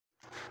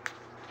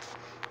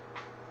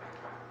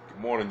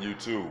Morning,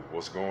 YouTube.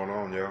 What's going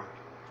on, y'all?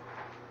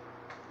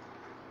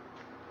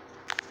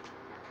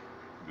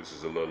 This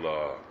is a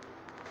little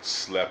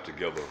slap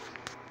together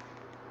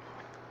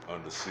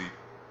under seat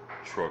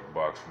truck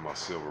box for my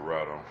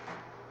Silverado.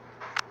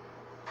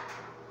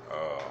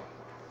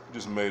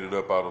 Just made it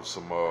up out of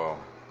some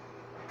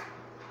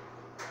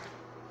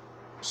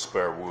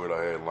spare wood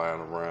I had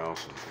lying around,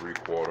 some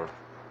 3/4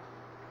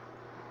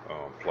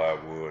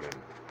 plywood and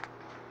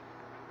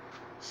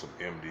some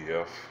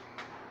MDF.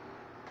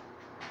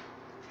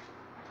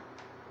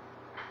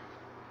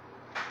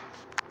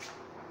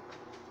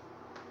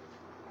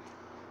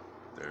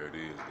 There it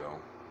is, though.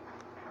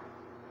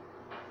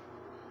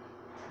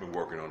 Been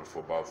working on it for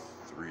about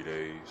 3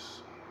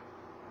 days.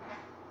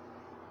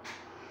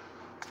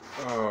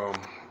 I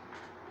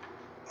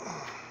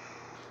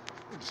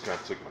just kind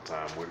of took my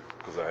time with it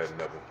because I had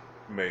never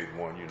made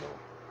one, you know,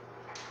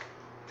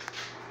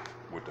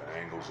 with the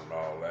angles and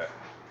all that.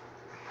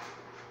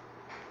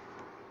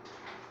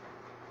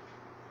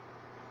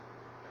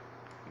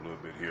 A little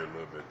bit here, a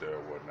little bit there,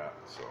 whatnot.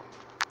 So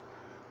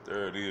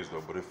there it is,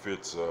 though. But it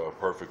fits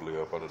perfectly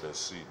up under that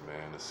seat,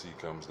 man. The seat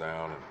comes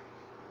down and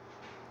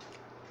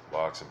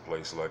locks in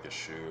place like it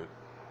should.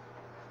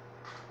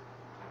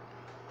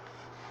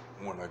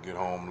 When I get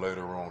home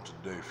later on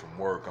today from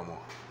work, I'm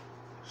gonna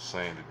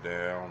sand it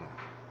down and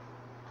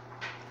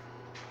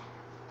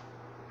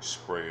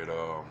spray it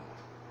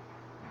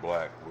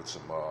black with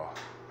some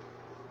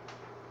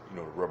you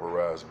know, the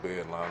rubberized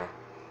bed liner.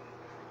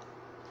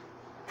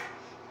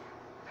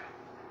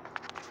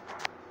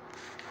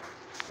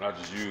 And I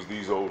just use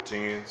these old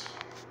 10s,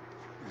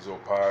 these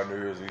old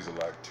Pioneers. These are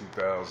like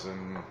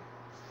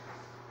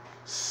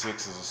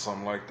 2006s or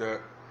something like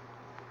that,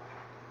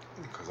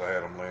 because I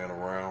had them laying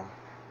around.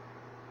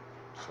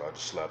 So I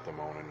just slapped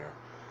them on in there.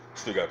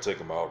 Still got to take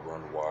them out,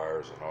 run the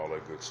wires and all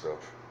that good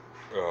stuff.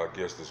 I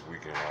guess this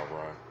weekend I'll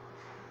run,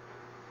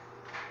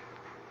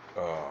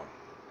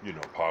 you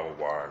know, power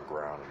wire and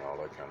ground and all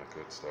that kind of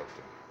good stuff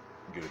to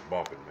get it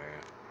bumping,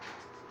 man.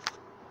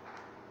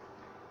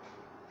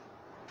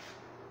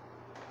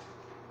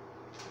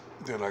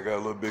 Then I got a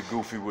little bit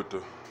goofy with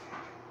the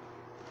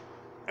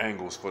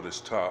angles for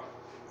this top,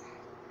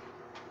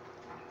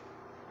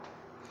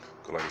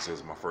 because like I said,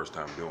 it's my first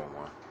time doing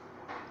one.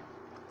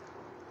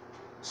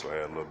 So I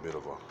had a little bit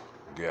of a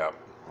gap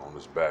on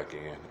this back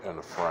end and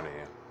the front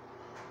end,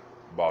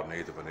 about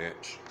 1/8 of an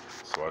inch.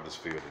 So I just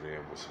filled it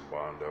in with some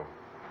Bondo.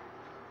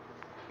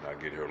 And I'll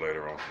get here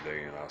later on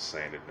today and I'll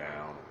sand it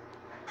down,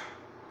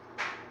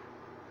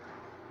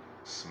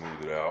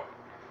 smooth it out.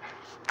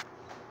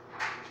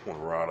 Want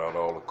to round out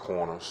all the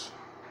corners,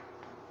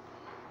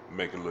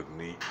 make it look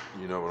neat,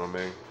 you know what I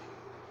mean?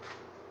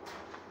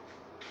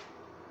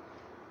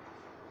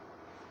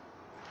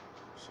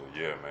 So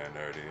yeah, man,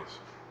 there it is.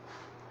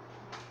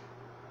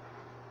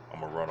 I'm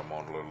gonna run them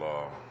on a little,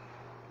 I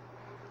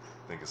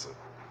think it's a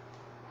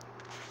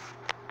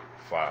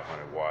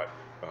 500 watt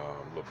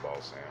little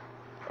Boss amp.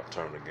 I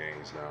turn the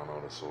gains down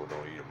on it so it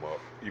don't eat them up.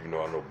 Even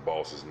though I know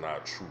Boss is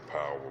not true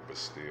power, but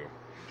still,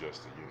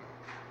 just to, you know,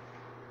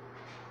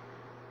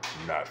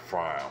 not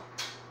fry them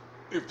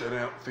if that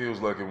amp feels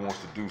like it wants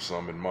to do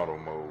something in mono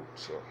mode.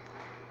 So,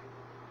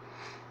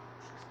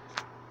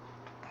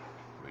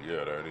 but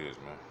yeah, there it is,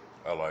 man.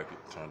 I like it.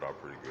 Turned out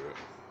pretty good.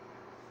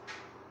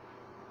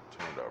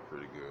 Turned out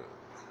pretty good.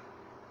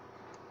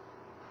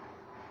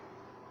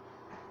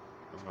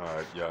 All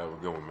right, y'all have a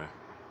good one, man.